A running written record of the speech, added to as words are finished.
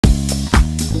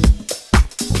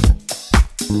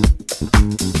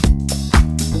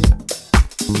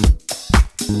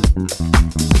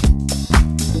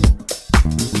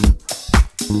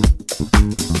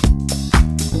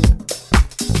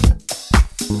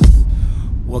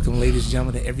Welcome, ladies and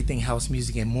gentlemen, to Everything House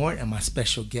Music and More. And my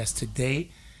special guest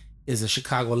today is a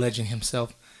Chicago legend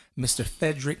himself, Mr.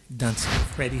 Frederick Dunson.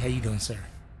 Freddie, how you doing, sir?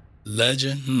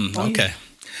 Legend? Oh, Okay. Yeah.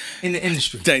 In the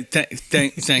industry.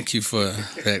 Thank you for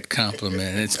that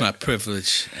compliment. It's my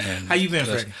privilege. And how you been,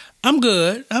 Freddie? I'm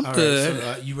good. I'm All good.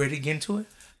 Right, so, you ready to get into it?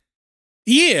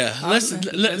 Yeah. Let's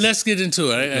get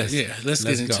into it. Let's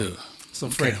get into it. So,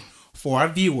 Freddie, for our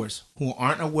viewers who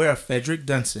aren't aware of Frederick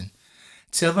Dunson,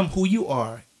 tell them who you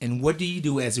are and what do you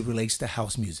do as it relates to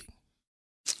house music.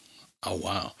 Oh,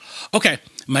 wow. Okay.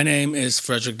 My name is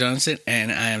Frederick Dunson,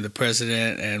 and I am the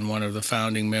president and one of the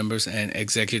founding members and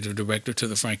executive director to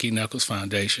the Frankie Knuckles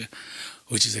Foundation,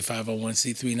 which is a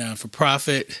 501c3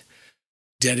 non-for-profit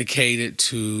dedicated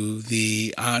to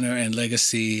the honor and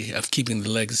legacy of keeping the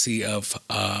legacy of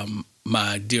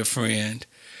my dear friend,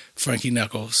 Frankie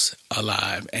Knuckles,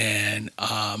 alive and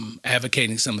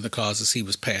advocating some of the causes he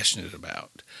was passionate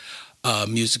about.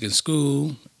 Music in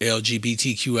school,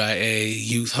 LGBTQIA,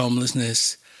 youth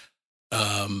homelessness,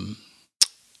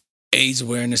 AIDS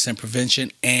awareness and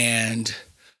prevention, and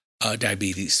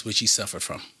diabetes, which he suffered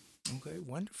from. Okay,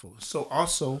 wonderful. So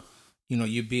also, you know,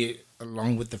 you be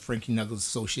along with the Frankie Knuckles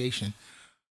Association.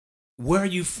 Where are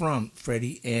you from,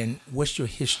 Freddie, and what's your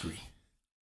history?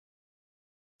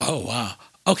 Oh, wow.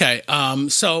 Okay,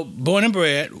 so born and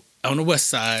bred on the West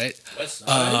Side.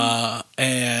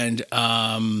 And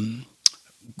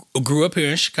grew up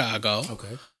here in Chicago.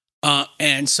 Okay.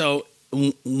 And so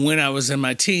when I was in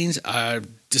my teens, I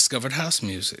discovered house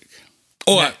music.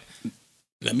 Or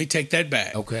let me take that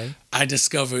back. Okay. I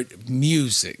discovered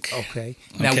music. Okay.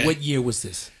 Now, what year was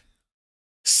this?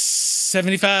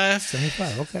 75.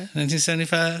 75, okay.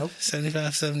 1975, Okay.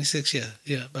 75, 76,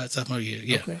 yeah, about sophomore year,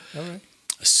 yeah. Okay, all right.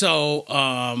 So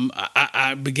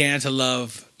I began to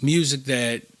love music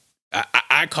that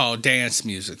I call dance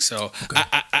music. So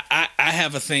I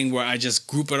have a thing where I just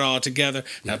group it all together.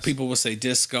 Now people will say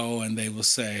disco and they will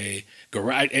say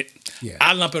garage.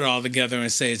 I lump it all together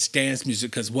and say it's dance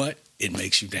music because what? It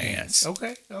makes you dance.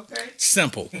 Okay.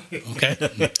 Simple.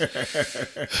 Okay.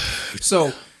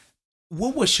 So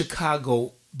what was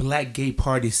Chicago black gay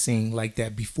party scene like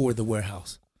that before the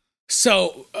Warehouse?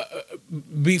 So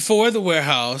before the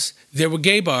Warehouse, there were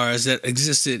gay bars that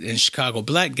existed in Chicago,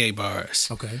 black gay bars.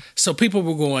 Okay. So people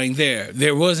were going there.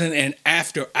 There wasn't an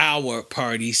after-hour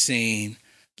party scene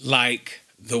like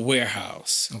the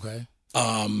Warehouse. Okay.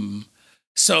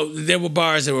 So there were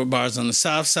bars. There were bars on the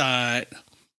South Side.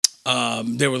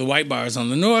 There were the white bars on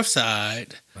the North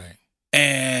Side. Right.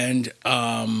 And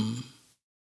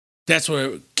that's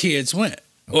where kids went.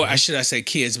 Okay. Or should I say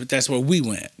kids, but that's where we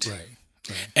went. Right.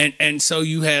 And so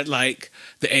you had like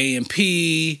the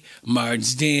A&P,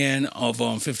 Martin's Den over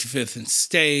on 55th and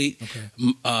State,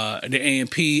 the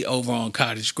A&P over on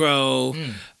Cottage Grove,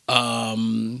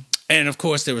 and of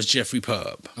course there was Jeffrey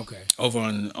Pub, over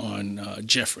on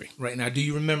Jeffrey. Right. Now, do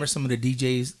you remember some of the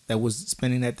DJs that was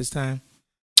spinning at this time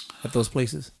at those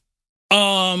places?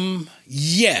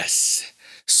 Yes.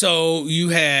 So you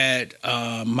had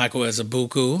Michael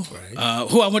Ezebuku,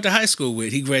 who I went to high school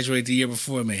with. He graduated the year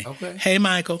before me. Okay. Hey,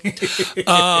 Michael.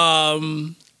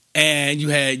 And you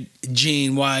had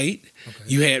Gene White. Okay.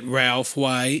 You had Ralph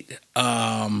White.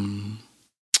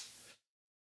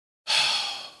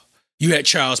 You had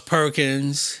Charles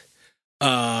Perkins.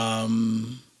 There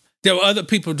were other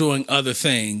people doing other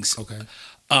things. Okay.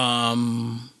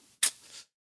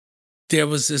 There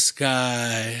was this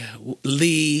guy,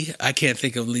 Lee. I can't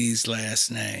think of Lee's last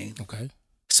name. Okay.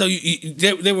 So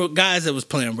there were guys that was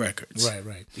playing records.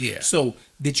 Right. Yeah. So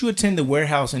did you attend the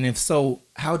Warehouse? And if so,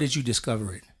 how did you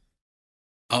discover it?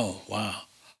 Oh, wow.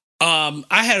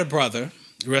 I had a brother,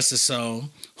 rest his soul,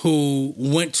 who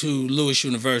went to Lewis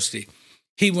University.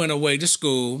 He went away to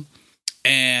school,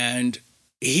 and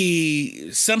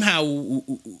he somehow...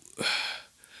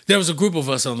 There was a group of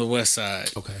us on the West Side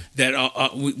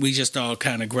that we just all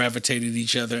kind of gravitated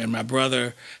each other. And my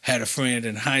brother had a friend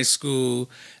in high school.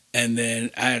 And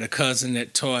then I had a cousin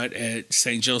that taught at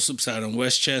St. Joseph's out in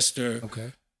Westchester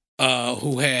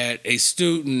who had a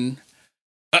student.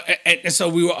 And so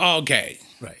we were all gay.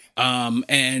 Right.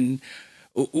 And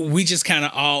we just kind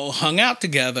of all hung out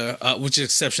together, with the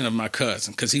exception of my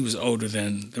cousin, because he was older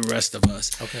than the rest of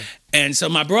us. Okay. And so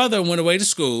my brother went away to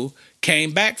school,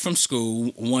 came back from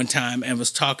school one time and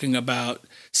was talking about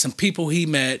some people he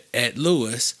met at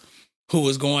Lewis who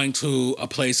was going to a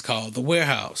place called the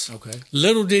Warehouse. Okay.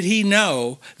 Little did he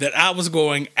know that I was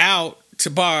going out to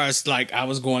bars, like I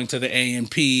was going to the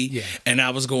A&P and I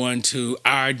was going to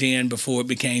our den before it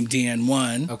became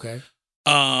Den1. Okay.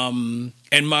 And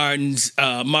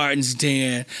Martin's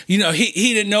Den. You know,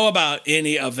 he didn't know about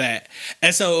any of that.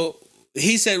 And so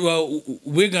he said, well,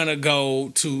 we're going to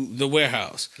go to the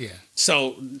warehouse. Yeah.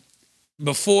 So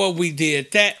before we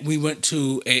did that, we went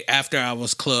to a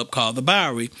after-hours club called the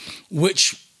Bowery,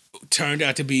 which turned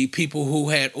out to be people who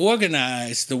had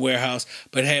organized the warehouse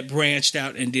but had branched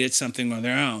out and did something on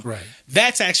their own. Right.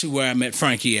 That's actually where I met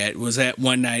Frankie at, was that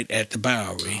one night at the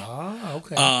Bowery. Ah,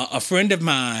 okay. A friend of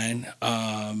mine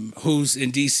who's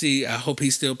in D.C., I hope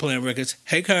he's still playing records.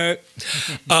 Hey, Kurt.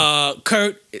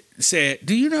 Kurt said,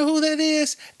 do you know who that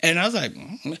is? And I was like,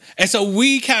 mm-hmm. And so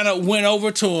we kind of went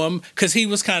over to him because he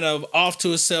was kind of off to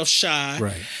himself, shy.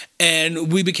 Right.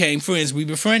 And we became friends. We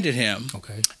befriended him.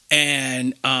 Okay.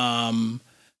 And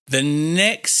the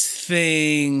next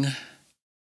thing,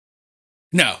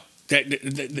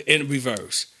 in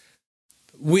reverse.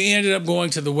 We ended up going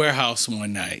to the warehouse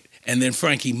one night, and then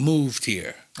Frankie moved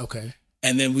here. Okay.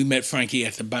 And then we met Frankie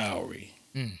at the Bowery.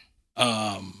 Mm.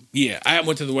 I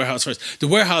went to the warehouse first. The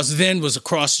warehouse then was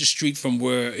across the street from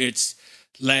where its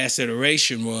last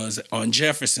iteration was on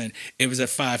Jefferson. It was at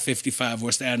 555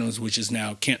 West Adams, which is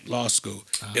now Kent Law School.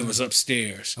 Uh-huh. It was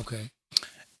upstairs. Okay.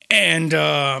 And,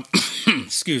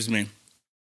 excuse me,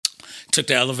 took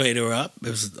the elevator up. It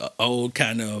was an old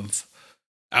kind of,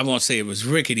 I won't say it was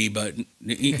rickety, but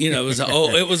it was an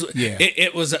old, it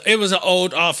was an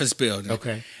old office building.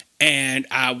 Okay. And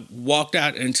I walked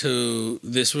out into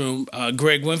this room.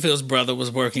 Greg Winfield's brother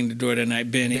was working the door that night,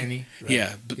 Benny. Right.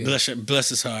 Yeah, Yeah. Bless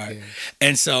his heart. Yeah.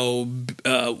 And so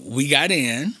we got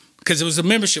in, because it was a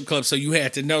membership club, so you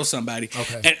had to know somebody.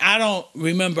 Okay. And I don't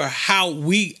remember how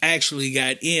we actually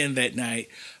got in that night,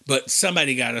 but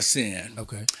somebody got us in.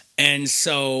 Okay. And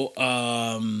so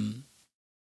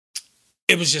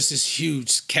it was just this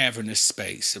huge cavernous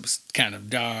space. It was kind of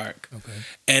dark. Okay.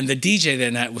 And the DJ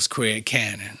that night was Craig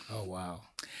Cannon. Oh, wow.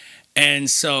 And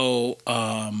so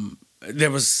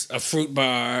there was a fruit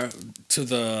bar to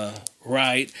the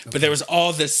right, Okay. but there was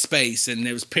all this space, and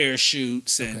there was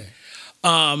parachutes. And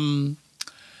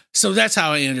so that's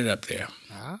how I ended up there.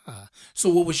 Ah. So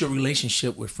what was your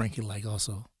relationship with Frankie like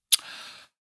also?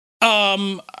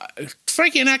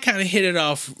 Frankie and I kind of hit it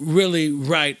off really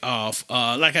right off.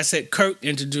 Like I said, Kurt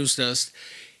introduced us.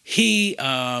 He,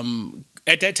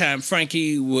 at that time,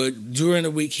 Frankie would, during the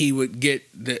week, he would get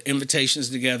the invitations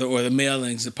together, or the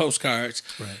mailings, the postcards,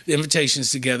 Right. the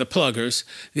invitations together, pluggers,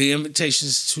 the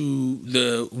invitations to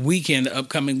the weekend, the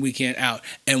upcoming weekend out.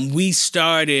 And we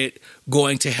started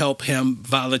going to help him,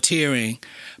 volunteering,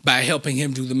 by helping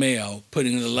him do the mail,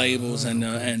 putting the labels and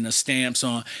the stamps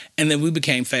on. And then we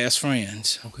became fast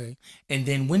friends. Okay. And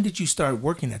then when did you start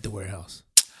working at the warehouse?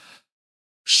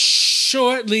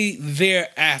 Shortly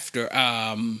thereafter,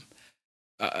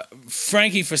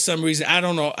 Frankie, for some reason, I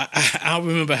don't know, I don't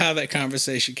remember how that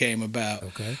conversation came about.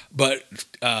 Okay. But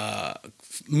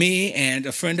me and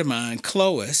a friend of mine,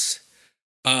 Clovis,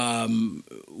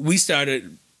 we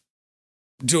started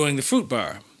doing the fruit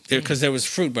bar. Because there was a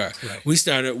fruit bar. Right. We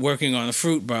started working on the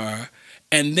fruit bar,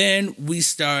 and then we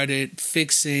started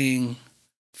fixing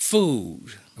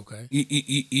food. Okay.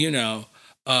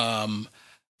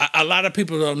 A lot of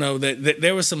people don't know that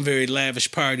there were some very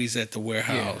lavish parties at the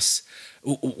warehouse.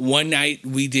 Yeah. One night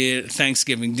we did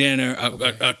Thanksgiving dinner,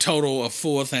 a total of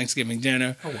 4 Thanksgiving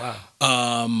dinner. Oh,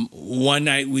 wow. One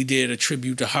night we did a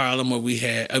tribute to Harlem, where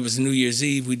it was New Year's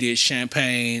Eve. We did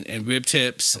champagne and rib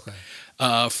tips. Okay.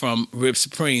 From Rib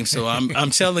Supreme. So I'm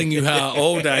telling you how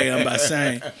old I am by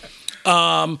saying.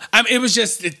 It was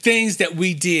just the things that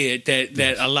we did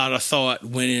that a lot of thought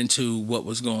went into what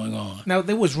was going on. Now,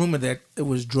 there was rumor that there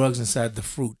was drugs inside the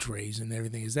fruit trays and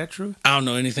everything. Is that true? I don't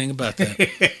know anything about that.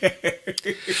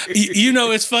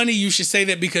 It's funny you should say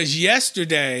that, because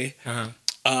yesterday,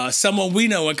 someone we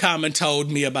know in common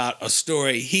told me about a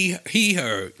story he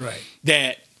heard. Right.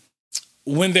 That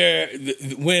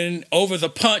when over the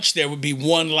punch there would be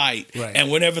one light, right. And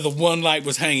whenever the one light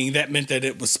was hanging, that meant that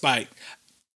it was spiked.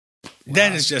 Wow.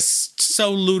 That is just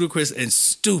so ludicrous and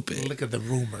stupid. Look at the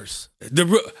rumors.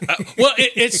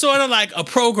 It's sort of like a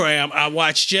program I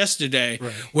watched yesterday,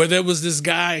 right. Where there was this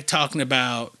guy talking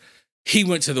about he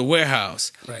went to the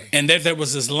warehouse, right. And that there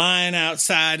was this line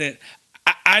outside, and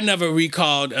I never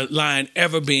recalled a line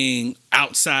ever being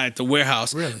outside the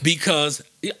warehouse. Really? Because,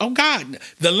 oh God,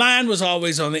 the line was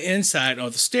always on the inside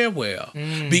of the stairwell,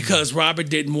 because Robert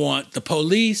didn't want the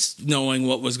police knowing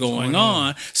what was going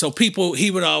on. So he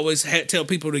would always tell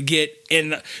people to get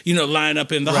in, line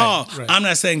up in the hall. Right. I'm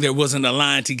not saying there wasn't a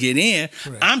line to get in.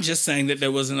 Right. I'm just saying that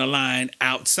there wasn't a line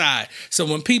outside. So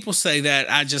when people say that,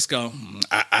 I just go,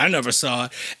 I never saw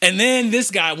it. And then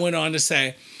this guy went on to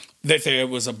say, that there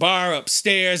was a bar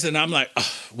upstairs, and I'm like,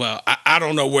 oh, well, I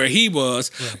don't know where he was,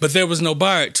 but there was no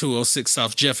bar at 206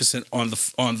 South Jefferson on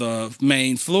the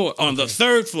main floor, on the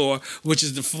third floor, which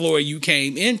is the floor you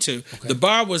came into. The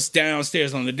bar was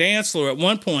downstairs on the dance floor at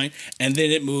one point, and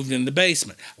then it moved in the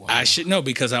basement. I should know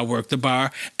because I worked the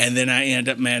bar, and then I end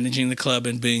up managing the club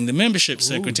and being the membership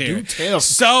secretary. Do tell.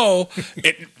 So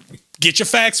get your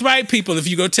facts right, people. If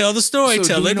you go tell the story,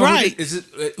 tell it right.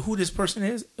 Who this person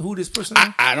is? Who this person?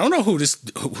 I don't know who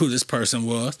this person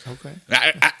was. Okay.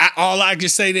 All I can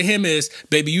say to him is,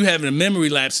 baby, you having a memory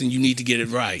lapse and you need to get it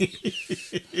right.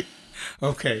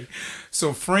 Okay.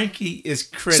 So Frankie is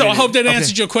credited. So I hope that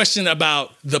answered your question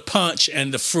about the punch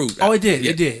and the fruit. Oh, it did.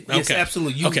 It did. Okay. Yes,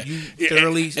 absolutely. You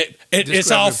thoroughly.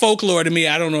 It's all folklore to me.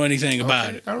 I don't know anything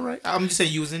about it. All right. I'm just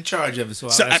saying you was in charge of it, so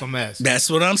that's what I'm asking. That's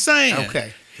what I'm saying.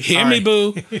 Okay. Hear me,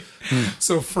 boo.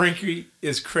 So Frankie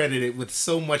is credited with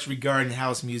so much regarding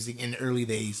house music in the early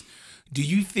days. Do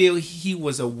you feel he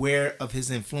was aware of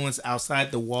his influence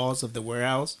outside the walls of the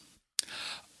warehouse?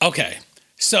 Okay.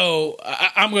 So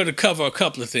I'm going to cover a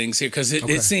couple of things here because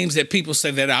it seems that people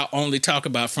say that I only talk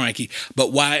about Frankie.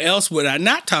 But why else would I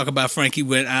not talk about Frankie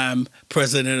when I'm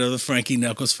president of the Frankie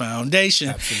Knuckles Foundation?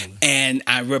 Absolutely. And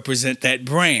I represent that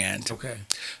brand. Okay.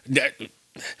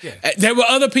 There were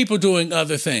other people doing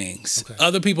other things.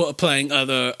 Other people playing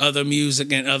other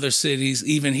music in other cities,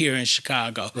 even here in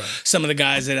Chicago. Some of the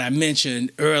guys that I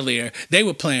mentioned earlier, they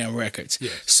were playing records.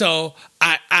 So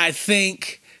I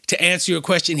think, to answer your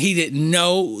question, he didn't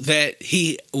know that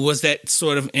he was that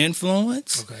sort of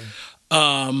influence.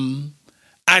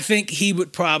 I think he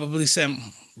would probably say,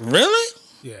 really?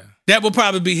 Yeah. That would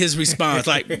probably be his response.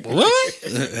 Like,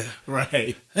 really?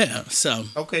 Right. Yeah, so.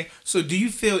 Okay. So do you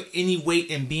feel any weight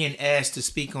in being asked to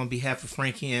speak on behalf of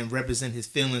Frankie and represent his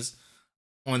feelings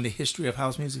on the history of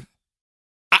house music?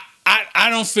 I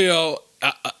don't feel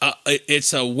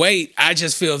it's a weight. I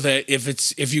just feel that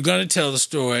if you're going to tell the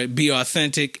story, be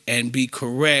authentic and be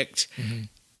correct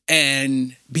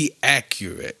and be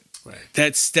accurate. Right.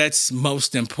 That's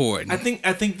most important. I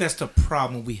think that's the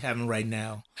problem we having right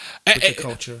now with the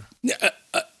culture.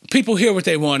 People hear what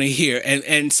they want to hear,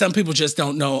 and some people just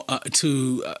don't know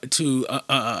to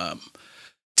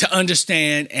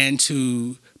understand and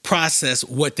to process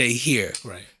what they hear.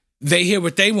 Right. They hear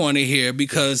what they want to hear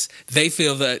because they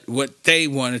feel that what they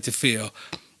wanted to feel.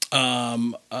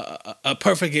 A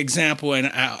perfect example, and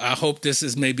I hope this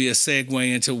is maybe a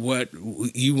segue into what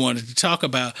you wanted to talk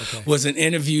about, was an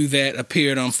interview that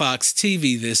appeared on Fox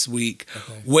TV this week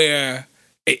where,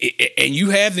 and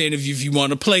you have the interview, if you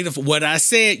want to play what I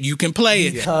said, you can play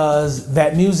it. Because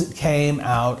that music came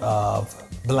out of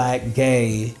black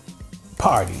gay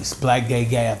parties, black gay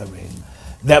gathering.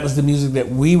 That was the music that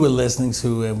we were listening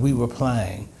to and we were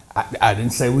playing. I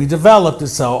didn't say we developed it,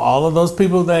 so all of those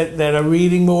people that are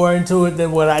reading more into it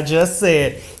than what I just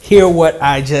said, hear what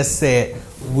I just said.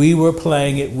 We were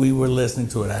playing it, we were listening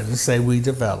to it. I didn't say we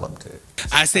developed it.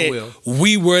 I said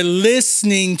we were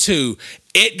listening to.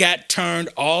 It got turned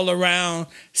all around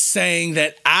saying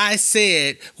that I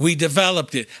said we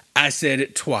developed it. I said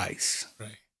it twice.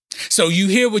 Right. So you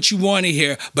hear what you want to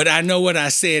hear, but I know what I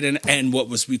said and what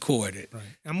was recorded. Right.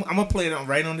 I'm going to play it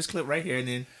right on this clip right here, and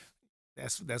then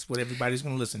that's what everybody's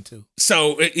going to listen to.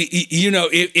 So, you know,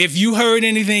 if you heard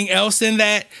anything else in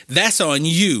that, that's on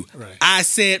you. Right. I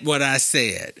said what I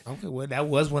said. Okay, well, that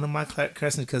was one of my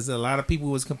questions because a lot of people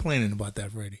was complaining about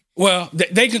that, Freddie. Well,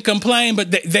 they can complain, but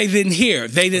they didn't hear.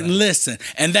 They didn't listen.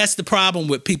 And that's the problem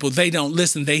with people. They don't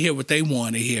listen. They hear what they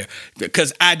want to hear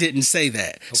because I didn't say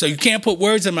that. Okay. So you can't put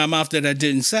words in my mouth that I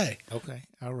didn't say. Okay,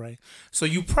 all right. So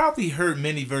you probably heard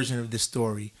many versions of this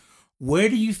story. Where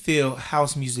do you feel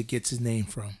house music gets its name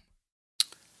from?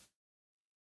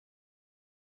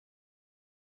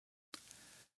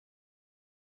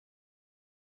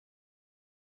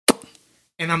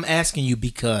 And I'm asking you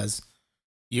because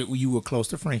you were close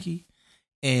to Frankie,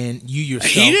 and you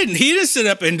yourself. He didn't sit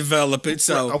up and develop it.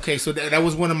 So okay, so that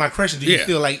was one of my questions. Do you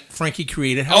feel like Frankie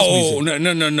created house music? Oh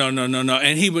no!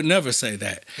 And he would never say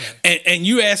that. Right. And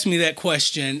you asked me that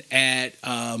question at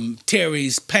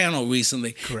Terry's panel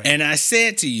recently, correct. And I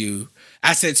said to you,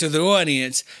 I said to the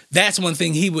audience, that's one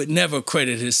thing he would never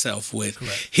credit himself with.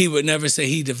 Correct. He would never say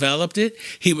he developed it.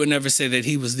 He would never say that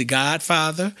he was the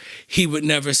godfather. He would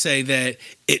never say that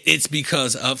it's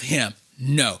because of him.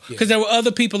 No, because there were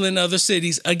other people in other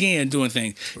cities, again, doing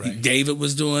things. Right. David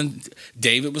was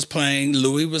playing,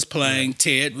 Louis was playing, right.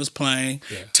 Ted was playing,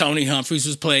 Tony Humphries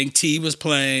was playing, T was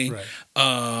playing.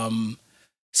 Right.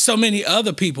 So many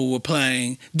other people were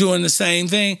playing, doing the same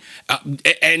thing.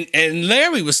 And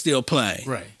Larry was still playing.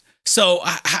 Right. So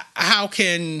how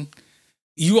can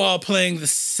you all playing the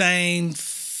same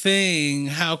thing.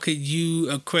 How could you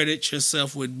accredit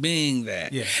yourself with being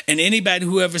that? Yeah. And anybody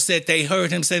who ever said they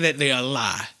heard him say that, they're a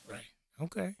lie. Right.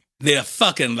 Okay. They're a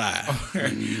fucking lie.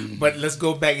 But let's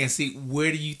go back and see,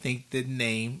 where do you think the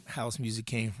name house music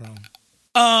came from?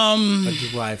 Or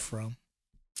derived from?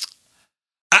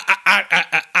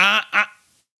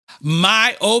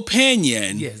 My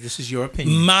opinion. Yes, this is your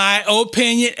opinion. My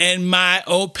opinion and my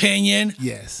opinion.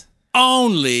 Yes.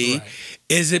 Only Right.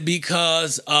 is it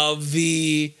because of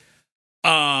the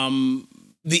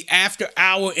after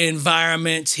hour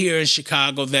environments here in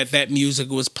Chicago that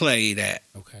music was played at.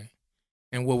 Okay.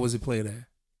 And what was it played at?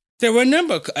 There were a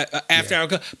number of after hour,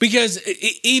 because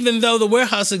even though the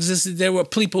warehouse existed, there were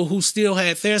people who still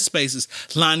had their spaces.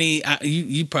 Lonnie,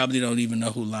 you probably don't even know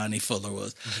who Lonnie Fuller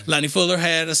was. Okay. Lonnie Fuller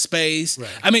had a space. Right.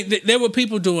 I mean, there were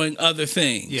people doing other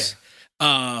things. Yeah.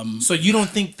 So you don't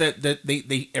think that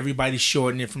they everybody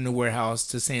shortened it from the warehouse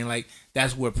to saying like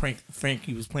that's where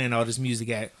Frankie was playing all this music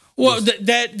at? Well,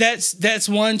 that's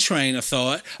one train of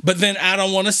thought, but then I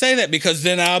don't want to say that because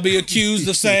then I'll be accused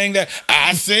of saying that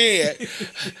I said.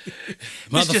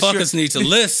 Motherfuckers need to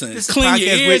listen.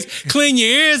 Clean your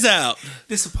ears out.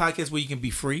 This is a podcast where you can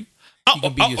be free. You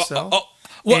can be yourself.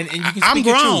 Well, and you can I'm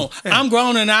grown. Yeah. I'm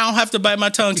grown, and I don't have to bite my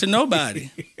tongue to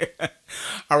nobody.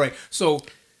 All right. So,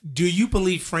 do you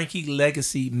believe Frankie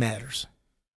legacy matters?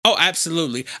 Oh,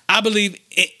 absolutely. I believe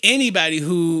anybody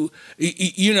who,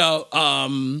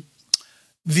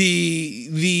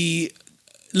 the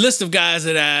list of guys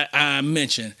that I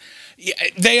mentioned,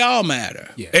 they all matter.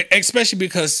 Yeah. Especially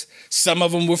because some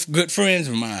of them were good friends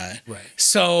of mine. Right.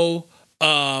 So,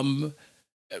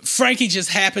 Frankie just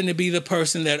happened to be the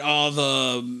person that all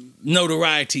the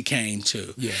notoriety came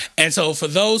to. Yeah. And so for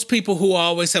those people who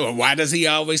always say, well, why does he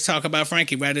always talk about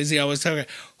Frankie? Why does he always talk about,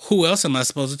 who else am I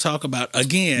supposed to talk about?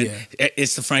 Again,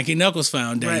 it's the Frankie Knuckles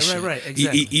Foundation. Right,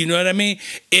 exactly. You know what I mean?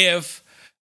 If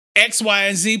X, Y,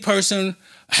 and Z person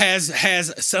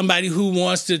has somebody who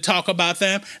wants to talk about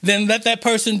them, then let that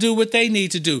person do what they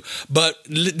need to do. But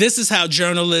this is how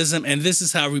journalism and this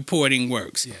is how reporting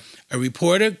works. Yeah. A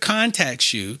reporter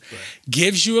contacts you,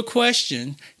 gives you a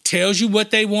question, tells you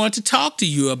what they want to talk to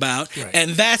you about,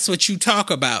 and that's what you talk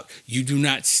about. You do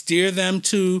not steer them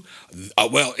to,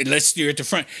 well, let's steer it to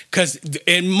front. Because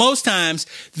in most times,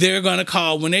 they're going to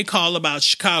call, when they call about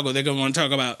Chicago, they're going to want to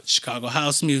talk about Chicago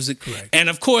house music. Correct. And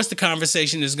of course, the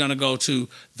conversation is going to go to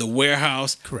the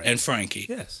warehouse and Frankie.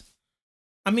 Yes.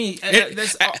 I mean,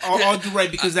 that's all right,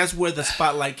 because that's where the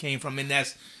spotlight came from, and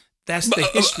that's the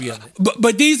history of it.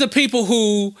 But these are people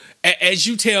who, as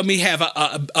you tell me, have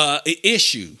a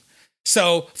issue.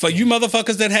 So for you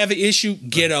motherfuckers that have an issue,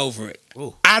 get over it.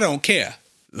 Ooh. I don't care.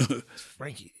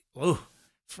 Frankie,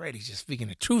 Freddie's just speaking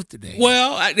the truth today.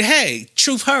 Well, hey,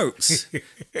 truth hurts.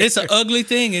 It's an ugly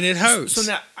thing and it hurts. So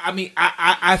now, I mean,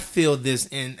 I feel this,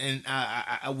 and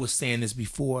I was saying this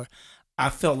before. I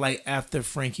felt like after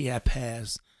Frankie had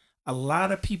passed, a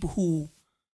lot of people who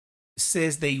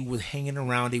says they were hanging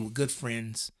around, they were good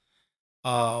friends,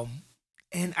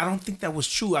 and I don't think that was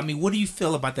true. I mean, what do you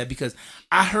feel about that? Because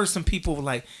I heard some people were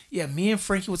like, yeah, me and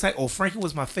Frankie was like, oh, Frankie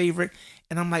was my favorite,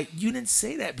 and I'm like, you didn't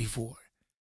say that before.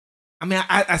 I mean,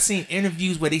 I seen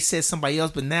interviews where they said somebody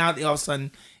else, but now all of a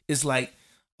sudden it's like,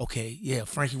 okay, yeah,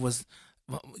 Frankie was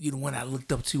the one I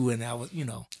looked up to, and I was,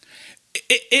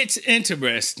 It's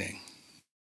interesting.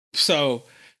 So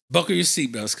buckle your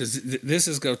seatbelts, because this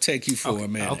is going to take you for a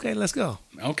minute. Okay, let's go.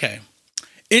 Okay.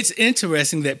 It's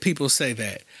interesting that people say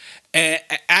that. And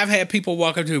I've had people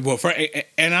walk up to me, well,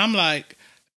 and I'm like,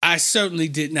 I certainly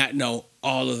did not know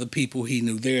all of the people he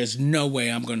knew. There is no way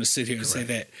I'm going to sit here and say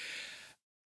that.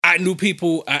 I knew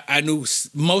people, I knew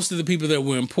most of the people that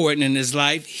were important in his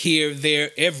life, here,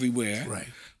 there, everywhere. Right.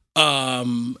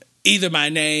 Either by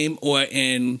name or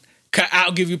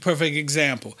I'll give you a perfect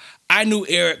example. I knew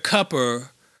Eric Cupper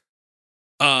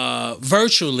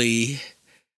virtually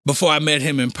before I met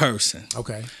him in person.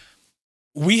 Okay.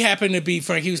 We happened to be,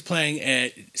 Frankie was playing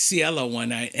at Cielo one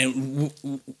night, and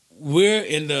we're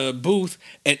in the booth,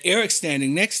 and Eric's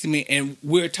standing next to me, and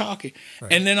we're talking.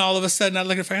 Right. And then all of a sudden, I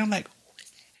look at Frank, I'm like,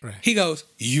 right. He goes,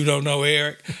 you don't know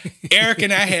Eric? Eric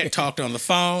and I had talked on the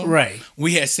phone. Right.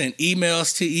 We had sent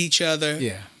emails to each other.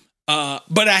 Yeah.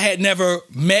 But I had never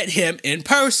met him in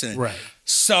person. Right.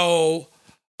 So,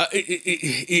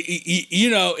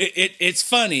 it's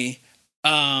funny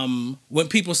when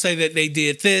people say that they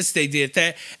did this, they did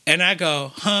that, and I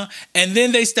go, huh? And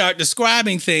then they start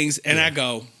describing things, and I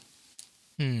go,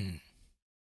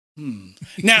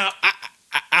 Now,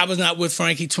 I was not with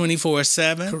Frankie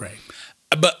 24/7. Correct.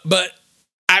 But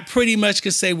I pretty much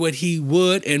could say what he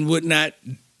would and would not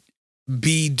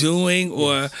be doing,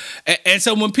 or and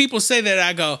so when people say that,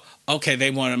 I go, okay,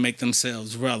 they want to make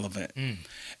themselves relevant.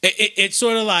 It's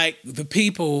sort of like the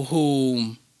people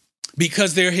who,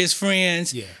 because they're his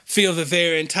friends, feel that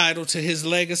they're entitled to his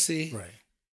legacy, right?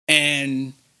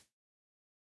 And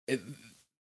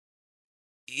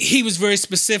he was very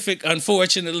specific,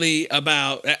 unfortunately,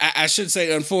 about, I should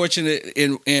say unfortunate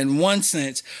in one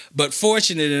sense, but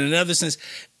fortunate in another sense.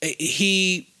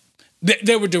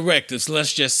 There were directives,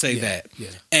 let's just say that. Yeah.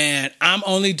 And I'm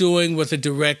only doing what the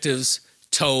directives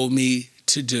told me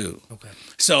to do. Okay.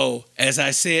 So as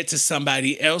I said to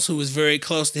somebody else who was very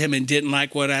close to him and didn't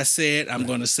like what I said, I'm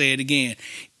going to say it again.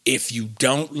 If you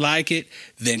don't like it,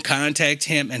 then contact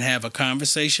him and have a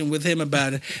conversation with him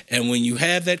about it. And when you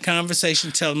have that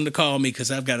conversation, tell him to call me, because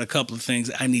I've got a couple of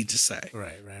things I need to say.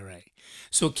 Right.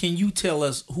 So can you tell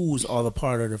us who's all a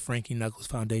part of the Frankie Knuckles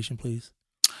Foundation, please?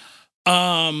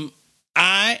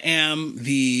 I am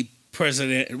the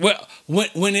president. Well,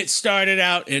 when it started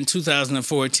out in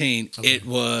 2014, it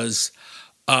was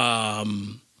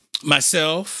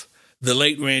myself, the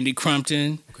late Randy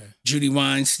Crumpton, Judy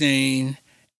Weinstein,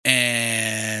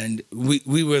 and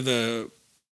we were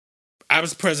I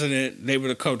was president, they were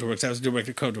the co-directors, I was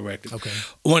director, co-director. Okay.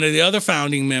 One of the other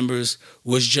founding members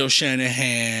was Joe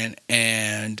Shanahan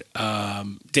and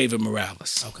David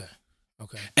Morales. Okay.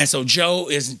 And so Joe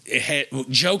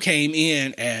came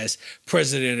in as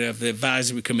president of the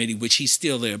advisory committee, which he's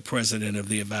still the president of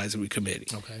the advisory committee.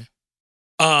 Okay.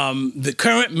 The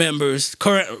current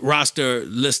roster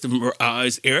list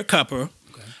is Eric Cupper,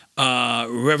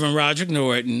 Reverend Roger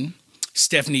Norton,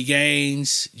 Stephanie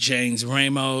Gaines, James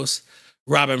Ramos,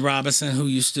 Robin Robinson, who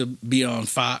used to be on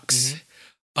Fox,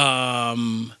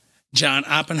 John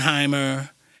Oppenheimer,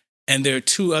 and there are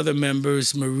two other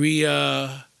members,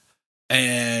 Maria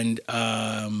and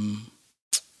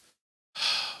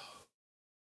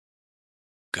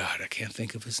God, I can't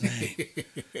think of his name.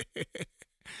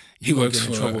 He works get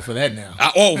in for trouble for that now.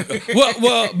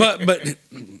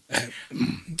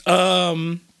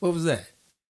 What was that?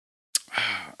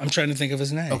 I'm trying to think of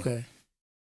his name. Okay.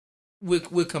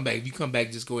 We'll come back. If you come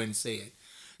back, just go ahead and say it.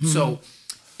 So,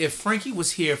 if Frankie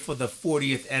was here for the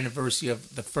 40th anniversary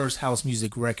of the first house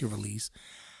music record release,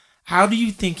 how do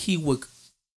you think he would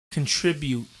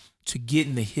contribute to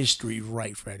getting the history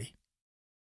right, Freddie?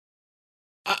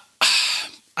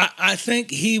 I think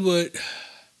he would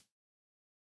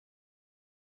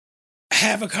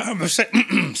have a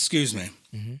conversation. Excuse me.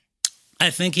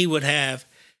 I think he would have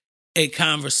a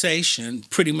conversation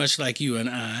pretty much like you and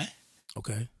I.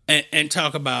 Okay. And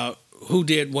talk about who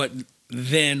did what,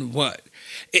 then what.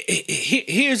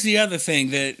 Here's the other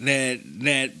thing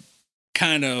that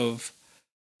kind of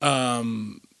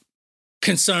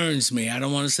concerns me. I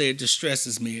don't want to say it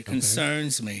distresses me. It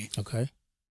concerns me. Okay.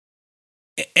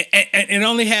 And it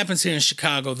only happens here in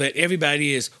Chicago that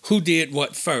everybody is who did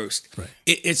what first. Right.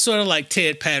 It's sort of like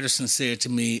Ted Patterson said to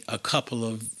me a couple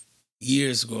of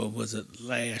years ago. Was it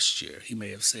last year? He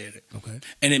may have said it. Okay.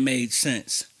 And it made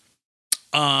sense.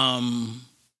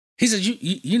 He said,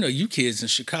 you know, you kids in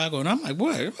Chicago. And I'm like,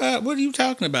 what are you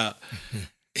talking about?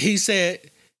 He said,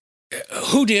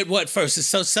 who did what first? It's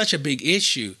such a big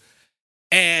issue.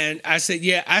 And I said,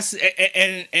 yeah.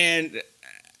 And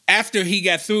after he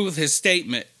got through with his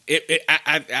statement,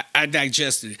 I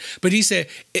digested it. But he said,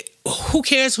 who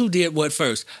cares who did what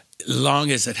first,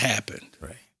 long as it happened.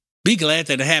 Right. Be glad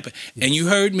that it happened. Yes. And you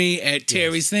heard me at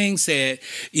Terry's thing said,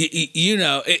 you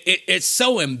know, it's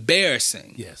so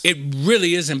embarrassing. Yes. It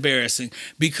really is embarrassing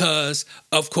because,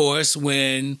 of course,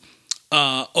 when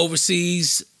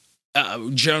overseas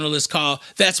journalists call,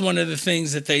 that's one of the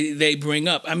things that they bring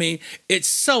up. I mean, it's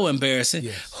so embarrassing.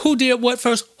 Yes. Who did what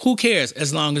first? Who cares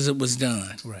as long as it was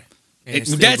done? Right.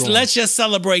 Let's just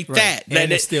celebrate that.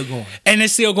 And it's still going. And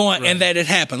it's still going, Right. and that it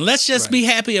happened. Let's just be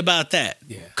happy about that.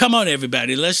 Yeah. Come on,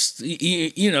 everybody. Let's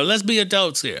let's be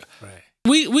adults here. Right.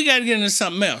 We got to get into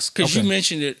something else because you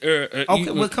mentioned it.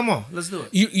 Okay, well, come on, let's do it.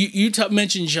 You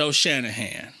mentioned Joe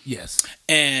Shanahan. Yes.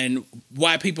 And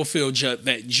why people feel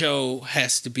that Joe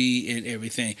has to be in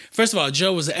everything. First of all,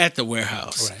 Joe was at the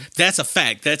warehouse. Right. That's a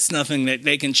fact. That's nothing that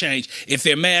they can change. If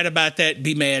they're mad about that,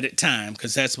 be mad at time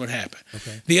because that's what happened.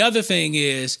 Okay. The other thing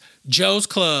is Joe's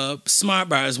Club, Smart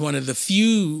Bar, is one of the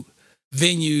few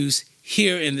venues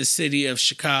here in the city of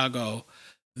Chicago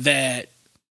that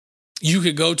you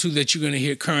could go to that you're going to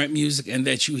hear current music and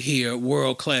that you hear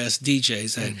world-class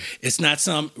DJs at. It's not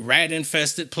some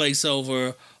rat-infested place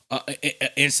over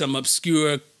in some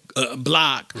obscure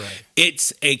block. Right.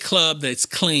 It's a club that's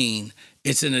clean.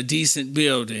 It's in a decent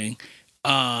building.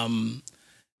 And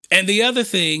the other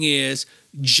thing is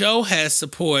Joe has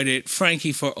supported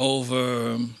Frankie for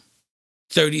over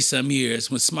 30-some years.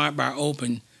 When Smart Bar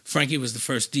opened, Frankie was the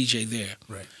first DJ there.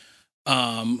 Right.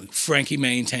 Frankie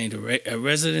maintained a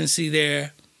residency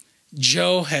there.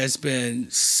 Joe has been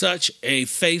such a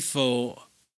faithful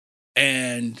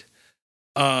and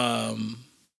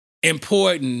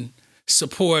important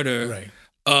supporter Right.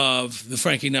 of the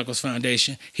Frankie Knuckles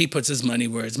Foundation. He puts his money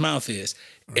where his mouth is.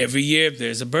 Right. Every year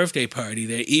there's a birthday party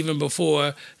there. Even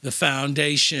before the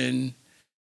foundation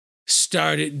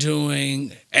started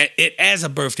doing it as a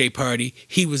birthday party,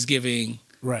 he was giving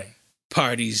Right.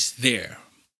 parties there.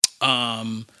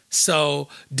 So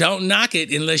don't knock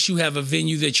it unless you have a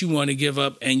venue that you want to give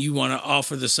up and you want to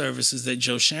offer the services that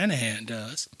Joe Shanahan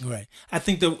does. Right. I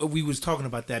think that we was talking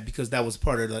about that because that was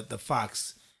part of the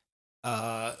Fox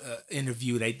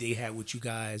interview that they had with you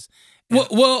guys.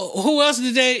 Well, who else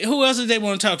did they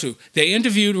want to talk to? They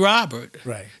interviewed Robert.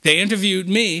 Right. They interviewed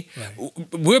me.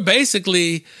 Right. We're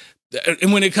basically,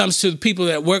 and when it comes to the people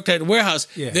that worked at the warehouse,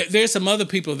 Yeah. there's some other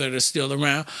people that are still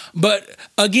around. But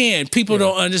again, people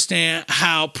don't understand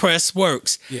how press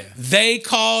works. Yeah. They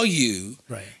call you.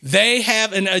 Right. They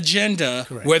have an agenda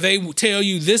Correct. where they tell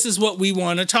you this is what we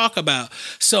want to talk about.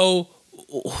 So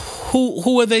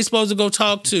who are they supposed to go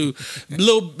talk to?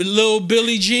 Little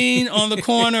Billie Jean on the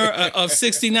corner of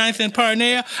 69th and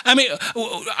Parnell? I mean,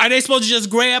 are they supposed to just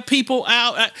grab people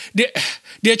out?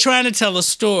 They're trying to tell a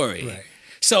story. Right.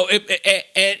 So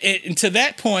and to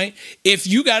that point, if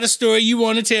you got a story you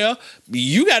want to tell,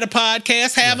 you got a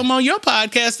podcast, have them on your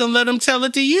podcast and let them tell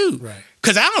it to you. Right.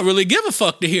 Because I don't really give a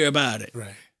fuck to hear about it.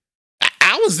 Right.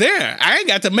 I was there. I ain't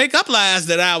got to make up lies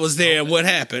that I was there and what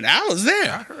happened. I was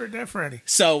there. I heard that, Freddie.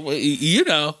 So,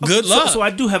 good luck. So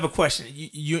I do have a question.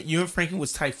 You and Frankie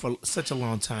was tight for such a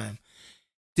long time.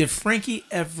 Did Frankie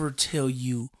ever tell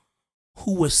you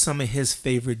who was some of his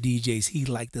favorite DJs he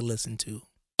liked to listen to?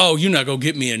 Oh, you're not going to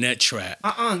get me in that trap.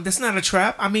 That's not a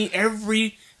trap. I mean,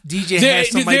 every DJ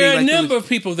has somebody there are they like a number of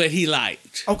people that he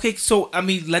liked. Okay, so, I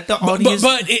mean, let the audience...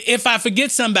 But if I forget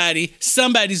somebody,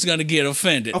 somebody's going to get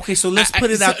offended. Okay, so let's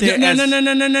put it out there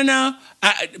No.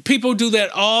 People do that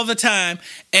all the time,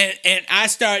 and I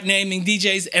start naming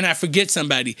DJs, and I forget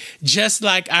somebody. Just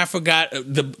like I forgot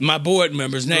my board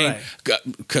member's name,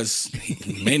 because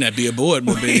he may not be a board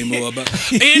member anymore. But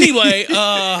anyway...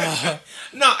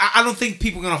 No, I don't think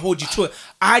people are going to hold you to it.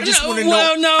 I just want to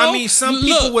know. No. I mean, some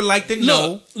people would like to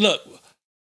know. Look,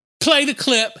 play the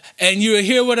clip and you'll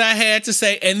hear what I had to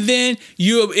say, and then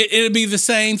it'll be the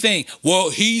same thing. Well,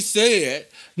 he said.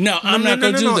 No, I'm not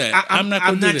going to do that. I'm not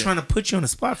going to do that. I'm not trying to put you on the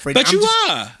spot, Freddie. But you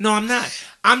are. No, I'm not.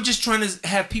 I'm just trying to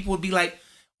have people be like,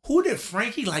 who did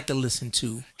Frankie like to listen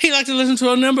to? He liked to listen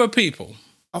to a number of people.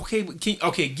 Okay,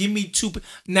 give me two.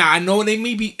 Now, I know it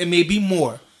may be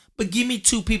more. But give me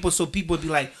two people so people would be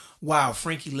like, wow,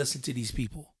 Frankie listened to these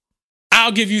people.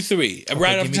 I'll give you three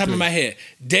right off the top of my head.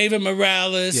 David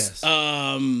Morales, yes.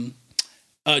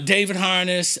 David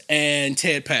Harness, and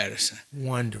Ted Patterson.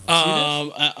 Wonderful.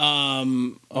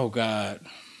 Oh, God.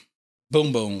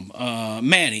 Boom, boom.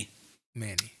 Manny.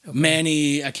 Okay.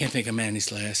 Manny, I can't think of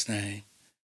Manny's last name.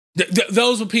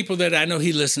 Those were people that I know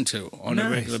he listened to on a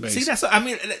regular basis. See,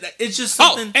 it's just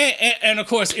something. And of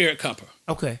course, Eric Cupper.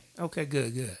 Okay,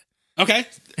 good. Okay,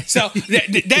 so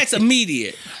that's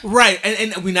immediate, right?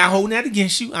 And we're not holding that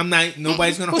against you. I'm not.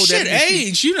 Nobody's gonna hold that against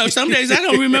age. You know, some days I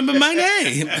don't remember my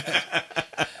name. No,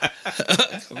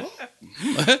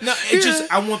 it's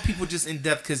just I want people just in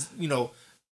depth because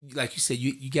like you said,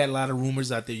 you got a lot of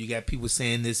rumors out there. You got people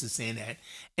saying this and saying that,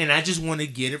 and I just want to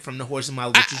get it from the horse's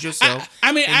mouth, which is yourself.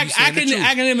 I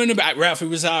can remember Ralphie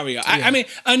Rosario. Yeah. I mean,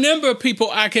 a number of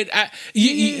people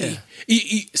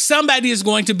somebody is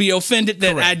going to be offended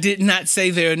that I did not say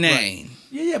their name. Right.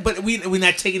 Yeah, but we're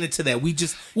not taking it to that. We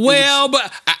just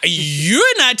but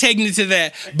you're not taking it to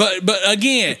that. But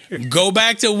again, go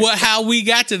back to how we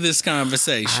got to this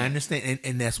conversation. I understand,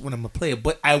 and that's what I'm gonna play.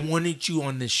 But I wanted you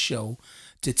on this show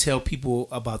to tell people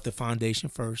about the foundation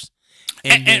first.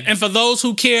 And for those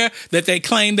who care, that they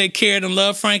claim they cared and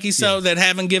love Frankie that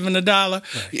haven't given $1,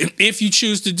 if you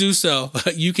choose to do so,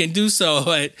 you can do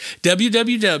so at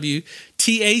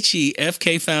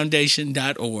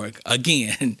www.thefkfoundation.org.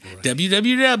 Again,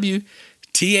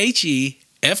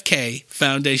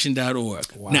 www.thefkfoundation.org.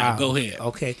 Wow. Now, go ahead.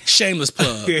 Okay. Shameless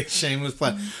plug. Shameless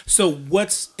plug. So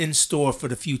what's in store for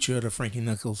the future of the Frankie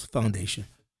Knuckles Foundation?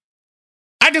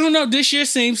 I don't know. This year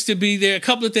seems to be there are a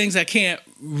couple of things I can't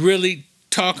really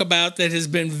talk about that has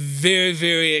been very,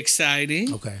 very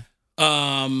exciting. Okay.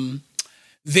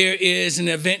 There is an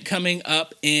event coming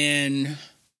up in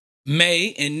May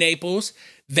in Naples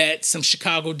that some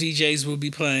Chicago DJs will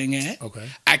be playing at. Okay.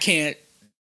 I can't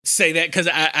say that because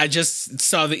I just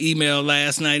saw the email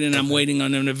last night, and I'm waiting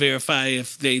on them to verify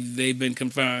if they've been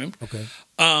confirmed. Okay.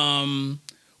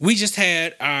 We just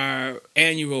had our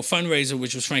annual fundraiser,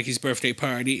 which was Frankie's birthday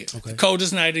party. Okay.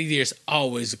 Coldest night of the year. It's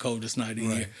always the coldest night of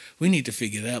the year. We need to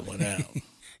figure that one out.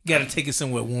 Got to take it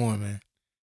somewhere warm, man.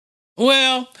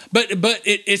 Well, but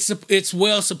it's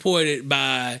well supported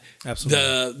by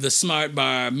Absolutely. the Smart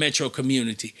Bar Metro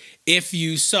community. If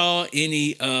you saw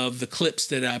any of the clips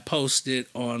that I posted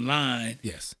online,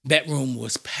 Yes, that room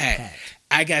was packed.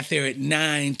 I got there at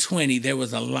 9:20. There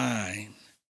was a line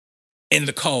in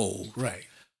the cold. Right.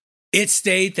 It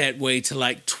stayed that way till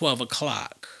like 12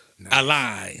 o'clock. Nice. A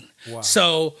line. Wow.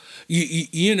 So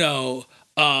you know,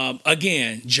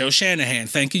 again, Joe Shanahan.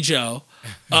 Thank you, Joe.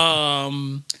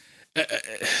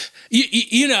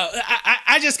 You know,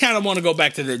 I just kind of want to go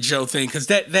back to that Joe thing because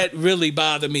that really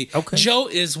bothered me. Okay. Joe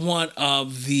is one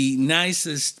of the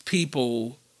nicest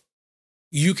people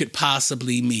you could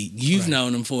possibly meet. You've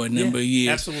known him for a number of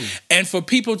years. Absolutely. And for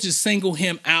people to single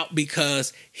him out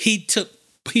because he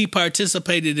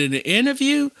participated in the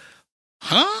interview,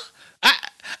 huh?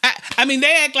 I mean,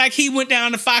 they act like he went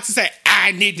down to Fox and said,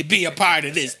 I need to be a part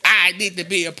of this. I need to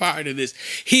be a part of this.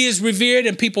 He is revered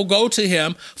and people go to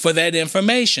him for that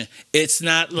information. It's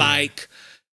not like,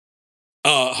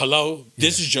 hello,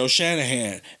 this is Joe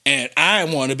Shanahan and I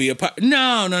want to be a part.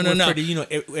 No. Freddie, you know,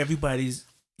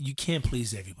 you can't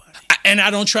please everybody. And I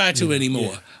don't try to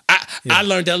anymore. I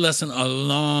learned that lesson a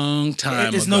long time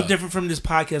ago. It's no different from this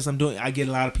podcast I'm doing. I get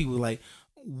a lot of people like,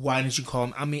 why didn't you call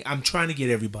him? I mean, I'm trying to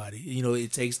get everybody. You know,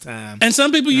 it takes time. And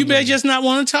some people you may just not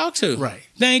want to talk to. Right.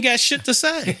 They ain't got shit to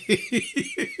say.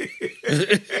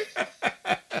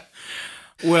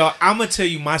 Well, I'm gonna tell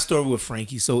you my story with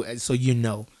Frankie, so you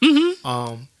know.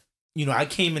 Mm-hmm. You know, I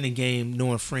came in the game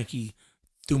knowing Frankie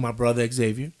through my brother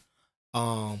Xavier.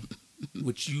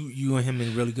 Which you and him are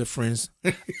really good friends.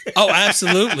 Oh,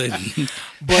 absolutely.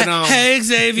 But hey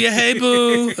Xavier, hey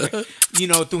boo. You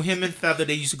know, through him and Feather,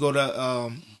 they used to go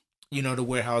to you know, the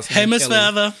warehouse. Hey Miss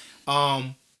Feather.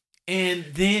 And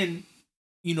then,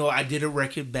 you know, I did a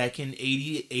record back in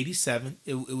 87.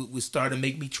 It was starting to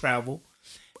make me travel.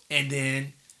 And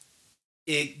then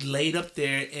it laid up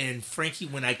there, and Frankie,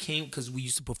 when I came, because we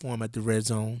used to perform at the Red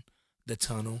Zone, the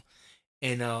Tunnel,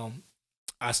 and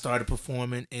I started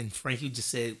performing, and Frankie just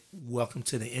said, "Welcome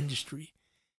to the industry."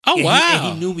 Oh, and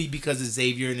wow. He knew me because of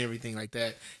Xavier and everything like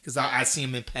that, because I see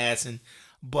him in passing.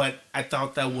 But I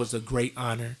thought that was a great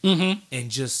honor, and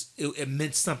just it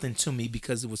meant something to me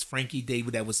because it was Frankie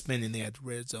David that was spinning there at the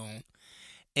Red Zone.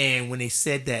 And when they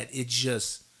said that, it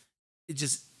just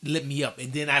lit me up.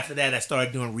 And then after that, I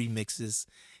started doing remixes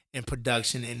and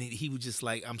production, and he was just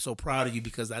like, "I'm so proud of you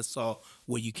because I saw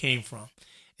where you came from."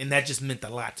 And that just meant a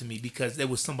lot to me because there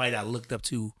was somebody that I looked up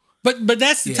to. But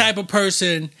that's the type of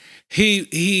person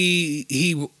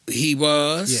he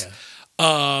was.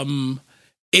 Yeah.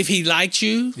 If he liked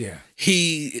you,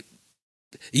 he,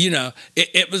 you know,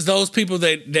 it was those people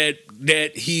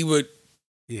that he would,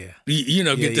 you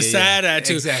know, get the side eye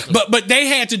to. Exactly. But they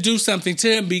had to do something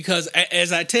to him because,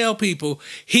 as I tell people,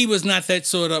 he was not that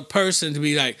sort of person to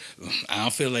be like, I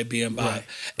don't feel like being bothered.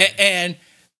 Right. And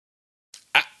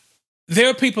there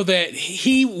are people that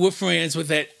he was friends with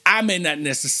that I may not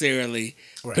necessarily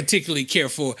particularly care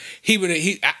for.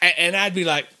 And I'd be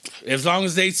like, as long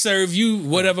as they serve you,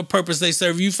 whatever purpose they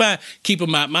serve you, fine. Keep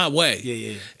them out my way.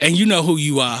 Yeah. And you know who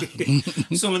you are.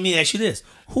 So let me ask you this: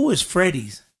 who is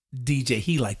Freddie's DJ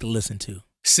he like to listen to?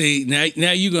 See,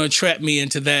 now you're gonna trap me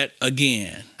into that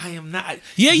again. I am not.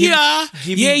 Yeah, you are.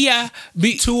 Yeah.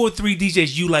 2 or 3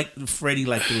 DJs you like Freddie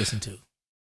like to listen to.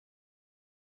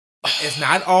 It's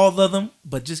not all of them,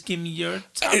 but just give me your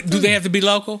top 3. Do they have to be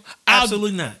local?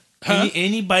 Absolutely not. Huh?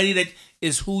 Anybody that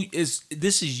is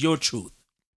this is your truth.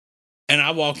 And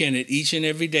I walk in it each and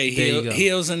every day,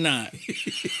 heels and not.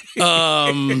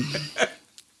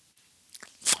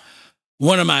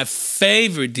 One of my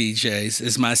favorite DJs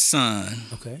is my son,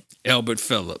 Albert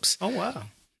Phillips. Oh wow!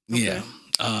 Okay.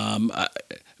 Yeah.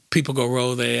 People go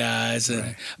roll their eyes,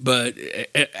 and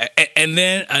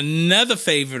then another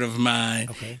favorite of mine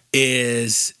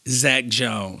is Zach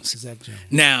Jones.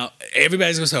 Now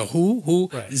everybody's gonna say, who?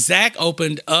 Right. Zach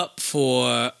opened up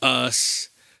for us,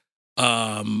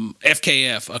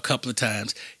 FKF a couple of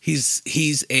times. He's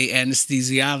a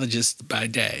anesthesiologist by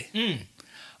day,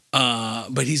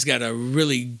 but he's got a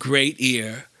really great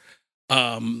ear.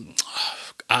 Oscar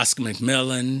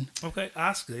McMillan. Okay,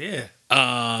 Oscar. Yeah.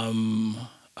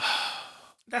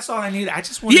 That's all I need. I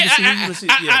just wanted to see.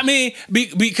 I mean,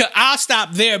 because I'll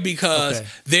stop there because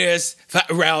there's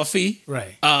Ralphie.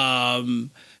 Right.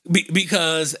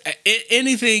 because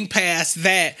anything past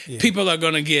that, people are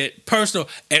going to get personal,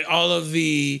 and all of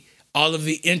the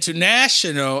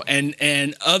international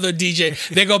and other DJs,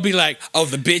 they're going to be like, oh,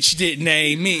 the bitch didn't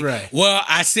name me. Right. Well,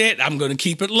 I said, I'm going to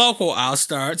keep it local. I'll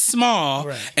start small.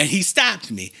 Right. And he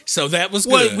stopped me. So that was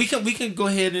good. Well, we can go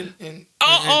ahead and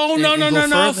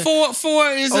no. Four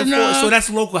is enough. So that's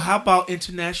local. How about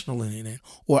international in it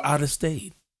or out of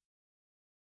state?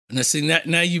 Now, see,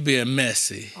 now you being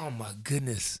messy. Oh, my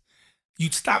goodness.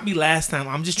 You stopped me last time.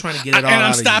 I'm just trying to get it all out. And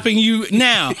I'm stopping you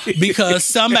now because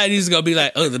somebody's going to be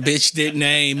like, oh, the bitch didn't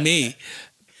name me.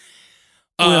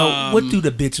 Well, what do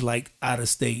the bitch like out of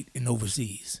state and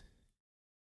overseas?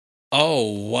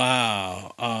 Oh,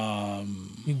 wow.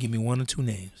 You can give me one or two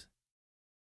names.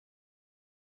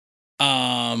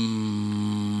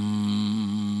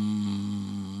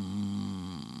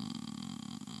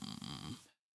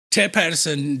 Ted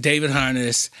Patterson, David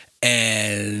Harness,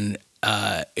 and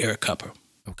Eric Cupper.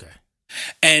 Okay.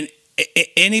 And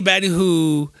anybody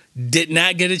who did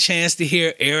not get a chance to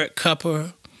hear Eric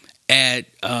Cupper at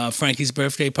Frankie's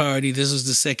birthday party, this was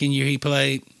the second year he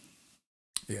played.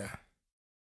 Yeah.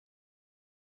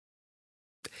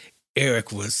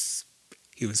 Eric was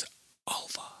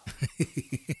over.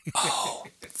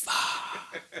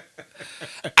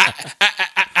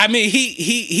 I mean,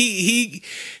 he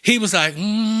was like,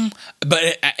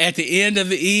 but at the end of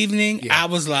the evening, I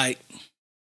was like,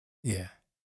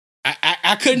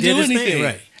 I couldn't do anything.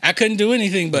 Right. I couldn't do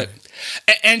anything, but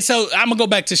and so I'm gonna go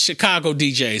back to Chicago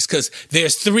DJs because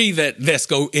there's three that's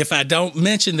go. If I don't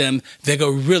mention them, they're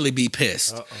gonna really be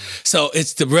pissed. So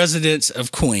it's the residents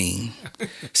of Queen.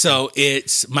 So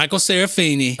it's Michael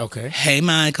Serafini. Okay. Hey,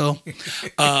 Michael.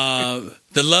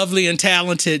 The lovely and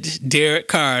talented Derek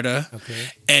Carter. Okay.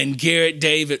 And Garrett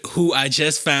David, who I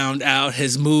just found out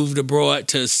has moved abroad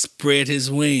to spread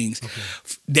his wings. Okay.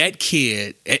 That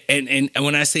kid, and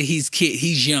when I say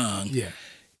he's young. Yeah.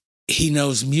 He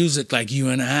knows music like you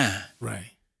and I.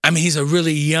 Right. I mean, he's a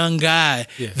really young guy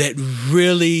that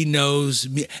really knows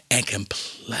and can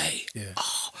play. Yeah.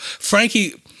 Oh,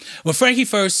 Frankie, when Frankie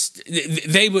first,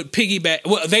 they would piggyback.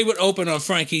 Well, they would open on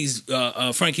Frankie's.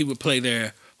 Frankie would play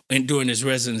there during his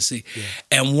residency. Yeah.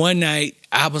 And one night,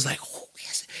 I was like, "Oh,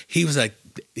 yes." He was like,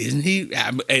 "Isn't he?"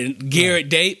 And Garrett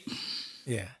Dape.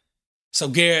 Yeah. So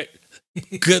Garrett,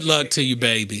 good luck to you,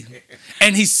 baby.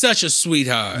 And he's such a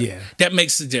sweetheart. Yeah. That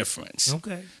makes a difference.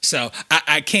 Okay. So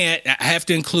I have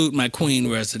to include my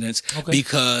Queen residents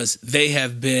because they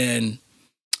have been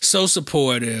so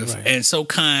supportive and so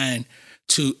kind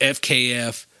to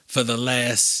FKF for the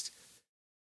last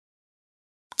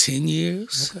 10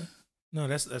 years. Okay. No,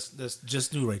 that's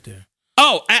just due right there.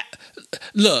 Oh,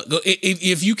 look,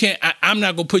 if you can't, I'm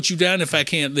not going to put you down if I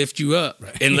can't lift you up,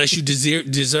 unless you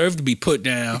deserve to be put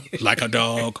down like a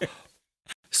dog.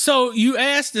 So you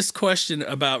asked this question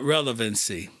about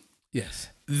relevancy. Yes.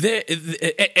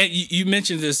 You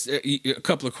mentioned this a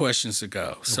couple of questions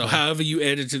ago. So however you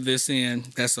edited this in,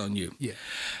 that's on you. Yeah.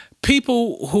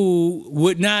 People who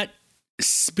would not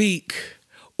speak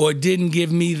or didn't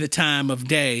give me the time of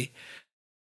day,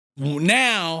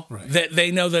 now that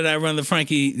they know that I run the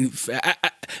Frankie,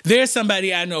 there's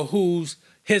somebody I know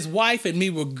his wife and me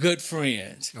were good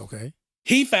friends. Okay.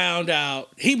 He found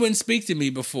out he wouldn't speak to me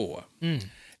before.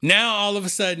 Now, all of a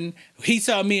sudden, he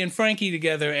saw me and Frankie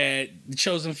together at the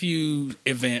Chosen Few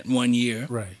event one year.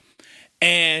 Right.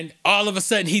 And all of a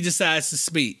sudden, he decides to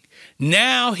speak.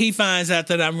 Now, he finds out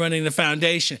that I'm running the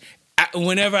foundation.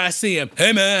 Whenever I see him,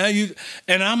 hey, man,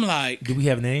 and I'm like... Do we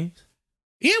have names?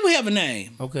 Yeah, we have a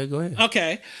name. Okay, go ahead.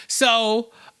 Okay. So,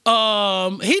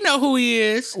 he know who he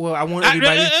is. Well, I want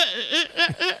everybody...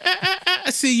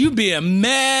 See, you being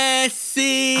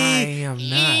messy. I am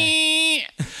not.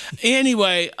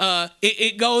 Anyway,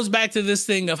 it goes back to this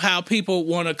thing of how people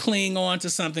want to cling on to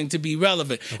something to be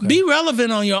relevant. Okay. Be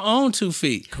relevant on your own 2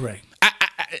 feet. Correct. I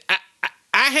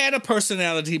had a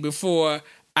personality before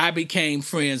I became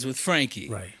friends with Frankie.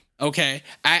 Right. Okay.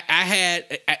 I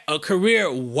had a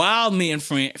career while me and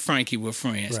Frankie were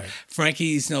friends. Right.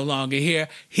 Frankie's no longer here.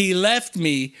 He left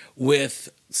me with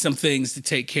some things to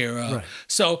take care of. Right.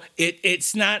 So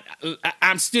it's not,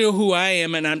 I'm still who I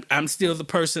am, and I'm still the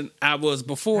person I was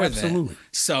before that. Absolutely.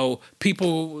 So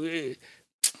people...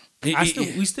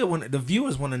 we still want, the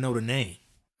viewers want to know the name.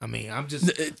 I mean, I'm just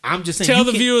saying. Tell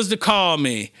the viewers to call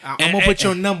me. I'm gonna put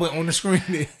your number on the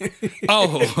screen.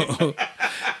 Oh,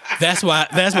 that's why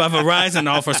Verizon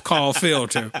offers call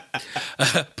filter.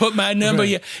 Put my number.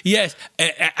 Right. Yes,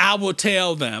 I will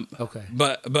tell them. Okay,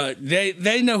 but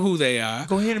they know who they are.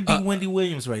 Go ahead and be Wendy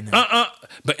Williams right now.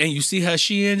 But you see how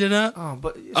she ended up. Oh,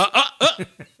 but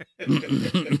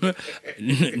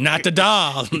Not the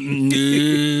doll.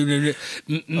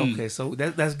 Okay, so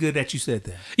that's good that you said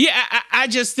that. Yeah, I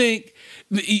just think,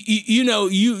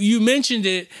 you mentioned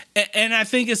it, and I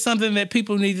think it's something that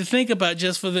people need to think about.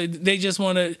 They just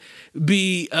want to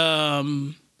be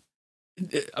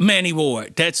Manny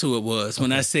Ward. That's who it was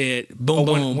when I said boom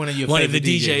boom. One of the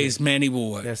DJs, Manny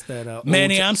Ward. That's that.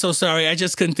 Manny, I'm so sorry. I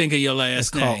just couldn't think of your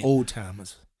last name. It's called old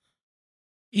timers.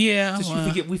 Yeah,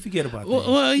 we forget about that.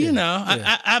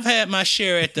 Well, I've had my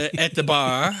share at the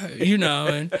bar,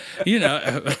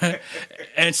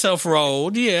 and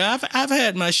self-rolled. Yeah, I've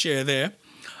had my share there.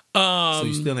 So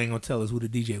you still ain't gonna tell us who the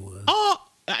DJ was? Oh,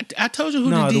 I told you who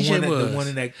the DJ was. The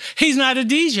one that he's not a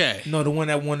DJ. No, the one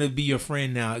that wanted to be your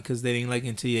friend now because they didn't like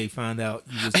until they found out.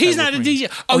 He's not a DJ.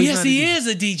 Oh, yes, he is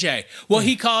a DJ. Well,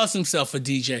 he calls himself a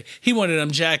DJ. He one of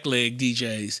them jackleg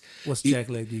DJs. What's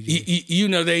jackleg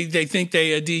DJ? They think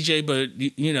they a DJ, but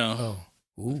Oh,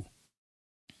 ooh.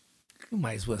 You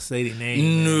might as well say the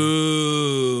name.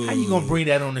 No. Man. How you gonna bring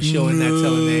that on the show and not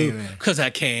tell the name, man? Because I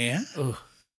can. Ugh.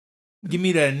 Give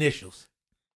me the initials.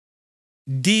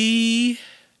 D.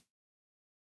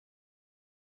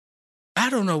 I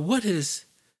don't know what his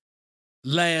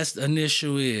last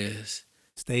initial is.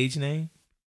 Stage name?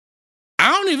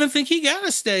 I don't even think he got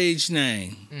a stage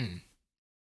name.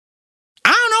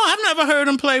 I don't know. I've never heard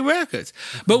him play records.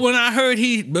 But when I heard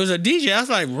he was a DJ, I was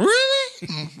like, really?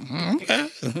 Okay.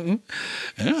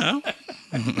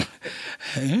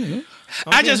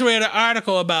 I just read an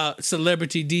article about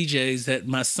celebrity DJs that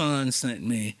my son sent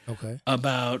me. Okay.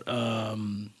 About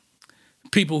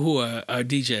people who are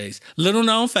DJs. Little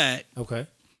known fact. Okay.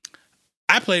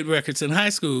 I played records in high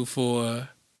school for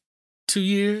 2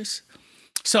 years.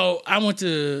 So I went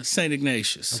to St.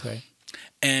 Ignatius. Okay.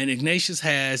 And Ignatius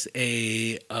has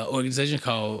a organization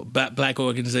called Black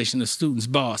Organization of Students,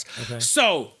 BOSS. Okay.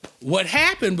 So what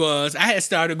happened was I had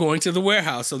started going to the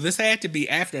warehouse. So this had to be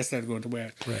after I started going to the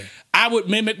warehouse. Right. I would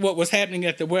mimic what was happening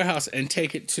at the warehouse and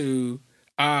take it to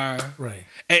our... Right.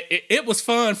 It was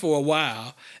fun for a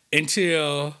while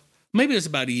until maybe it was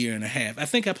about a year and a half. I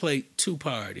think I played 2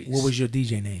 parties. What was your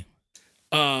DJ name?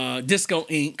 Disco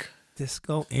Inc.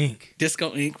 Disco Inc. Disco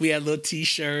Inc. We had little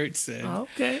T-shirts and,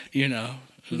 okay.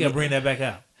 We got to bring that back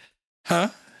out. Huh?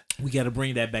 We got to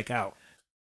bring that back out.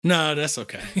 No, that's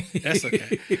okay. That's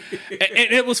okay.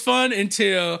 and it was fun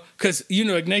until, because,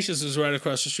 Ignatius was right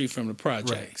across the street from the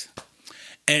projects. Right.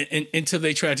 And until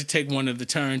they tried to take one of the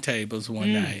turntables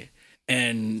one night.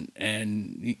 And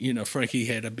Frankie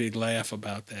had a big laugh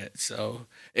about that. So,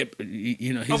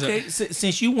 he's okay,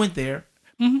 since you went there,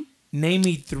 name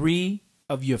me 3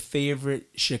 of your favorite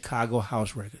Chicago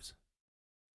house records.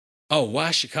 Oh,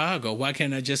 why Chicago? Why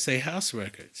can't I just say house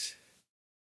records?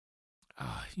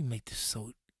 Oh, you make this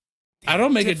so... I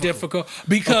don't make it difficult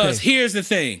because here's the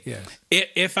thing. Yes.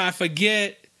 If I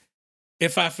forget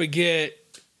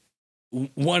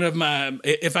one of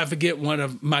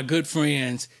my good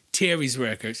friends, Terry's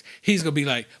records, he's gonna be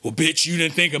like, "Well, bitch, you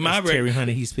didn't think of my record." Terry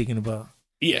Hunter, he's speaking about.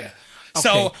 Yeah.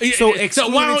 Okay. So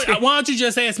why don't you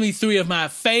just ask me 3 of my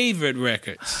favorite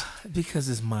records? Because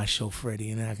it's my show,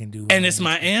 Freddie, and I can do. And it's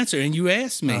my answer, and you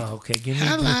asked me. Oh, okay. Give me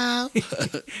hello.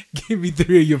 Give me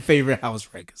 3 of your favorite house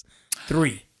records.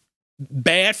 3.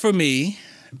 Bad for Me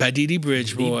by Dee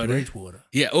Bridgewater. Dee Bridgewater.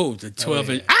 Yeah. Oh, the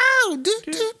 12-inch. Ow!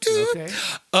 Okay.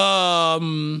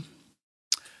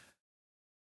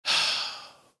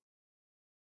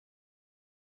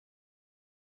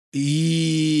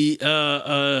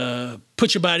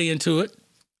 Put Your Body Into It.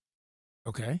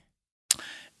 Okay.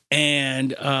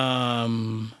 And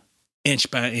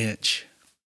Inch by Inch.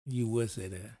 You would say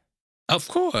that. Of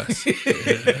course.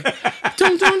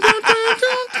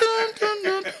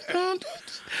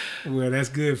 Well, that's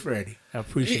good, Freddie. I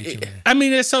appreciate you, man. I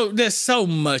mean, there's so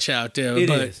much out there. It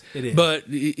is. But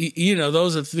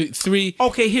those are 3.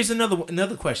 Okay, here's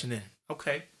another question then.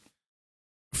 Okay.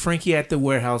 Frankie at the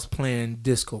warehouse playing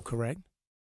disco, correct?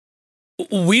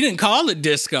 We didn't call it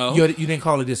disco. You didn't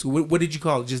call it disco. What did you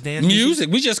call it? Just dance music?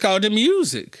 We just called it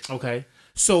music. Okay.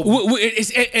 So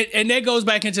and that goes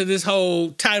back into this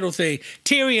whole title thing.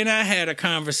 Terry and I had a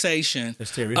conversation.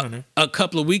 That's Terry Hunter. A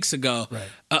couple of weeks ago, right?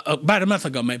 About a month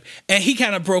ago, maybe. And he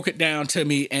kind of broke it down to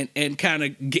me and kind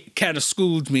of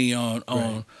schooled me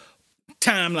on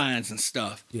timelines and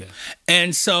stuff. Yeah.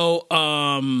 And so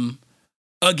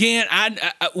again,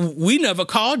 we never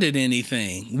called it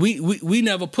anything. We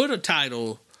never put a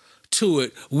title to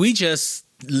it. We just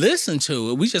listen to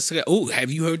it. We just say, "Oh,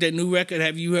 have you heard that new record?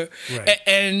 Have you heard?" Right.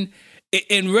 And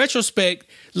in retrospect,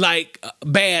 like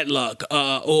Bad Luck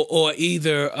or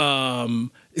either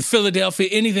Philadelphia,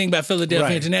 anything by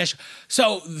Philadelphia International.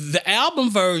 So the album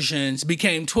versions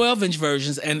became 12-inch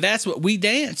versions, and that's what we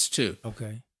danced to.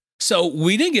 Okay. So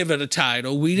we didn't give it a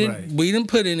title. We didn't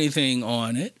put anything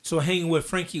on it. So hanging with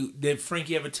Frankie, did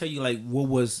Frankie ever tell you like what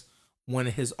was one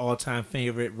of his all-time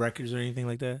favorite records or anything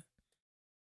like that?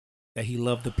 That he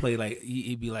loved to play, like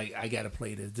he'd be like, I gotta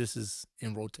play this. This is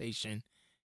in rotation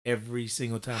every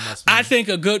single time I spin. I think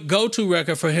a good go-to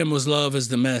record for him was "Love Is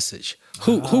the Message."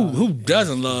 Who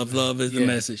doesn't love "Love Is the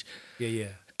Message"? Yeah.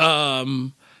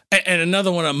 And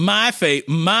another one of my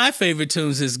favorite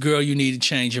tunes is "Girl, You Need to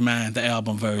Change Your Mind," the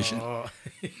album version.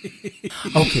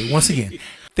 Okay, once again,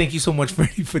 thank you so much,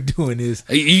 Freddie, for doing this.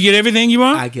 You get everything you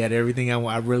want? I get everything I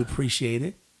want. I really appreciate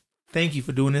it. Thank you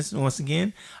for doing this once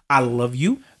again. I love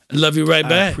you. Love you right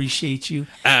back. I appreciate you.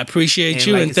 I appreciate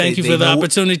you, and thank you for the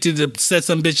opportunity to set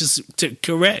some bitches to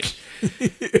correct.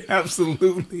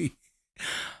 Absolutely.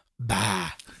 Bye.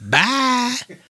 Bye.